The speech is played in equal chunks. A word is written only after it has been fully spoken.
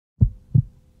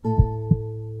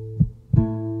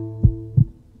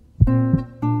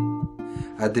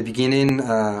At the beginning,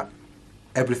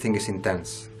 everything is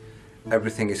intense.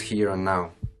 Everything is here and now.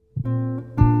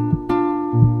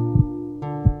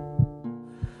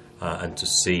 And to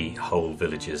see whole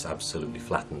villages absolutely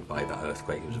flattened by that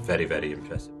earthquake, it was very, very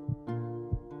impressive.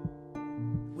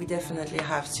 We definitely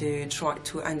have to try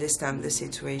to understand the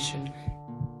situation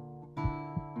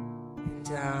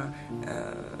and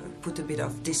put a bit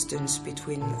of distance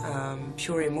between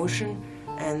pure emotion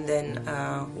and then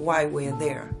why we're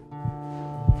there.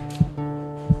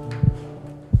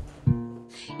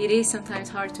 It is sometimes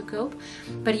hard to cope,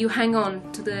 but you hang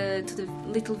on to the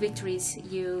little victories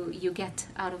you get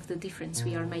out of the difference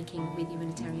we are making with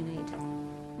humanitarian aid.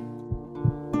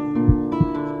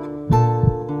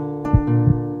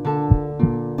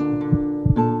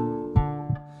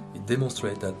 It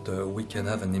demonstrates that we can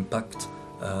have an impact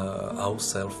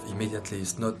ourselves immediately.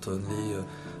 It's not only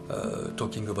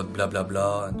talking about blah blah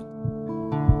blah.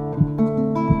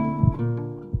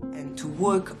 And to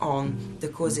work on the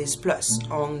causes plus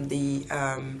on the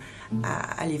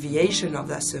alleviation of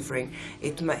that suffering,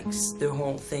 it makes the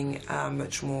whole thing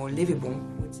much more livable.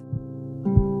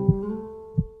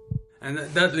 And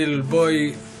that little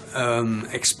boy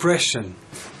expression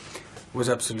was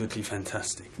absolutely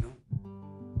fantastic. No?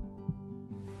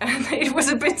 And it was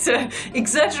a bit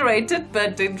exaggerated,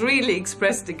 but it really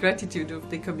expressed the gratitude of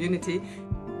the community.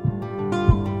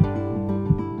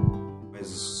 It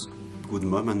was a good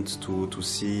moment to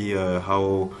see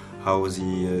how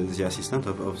the assistant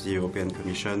of the European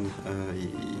Commission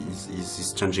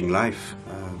is changing life.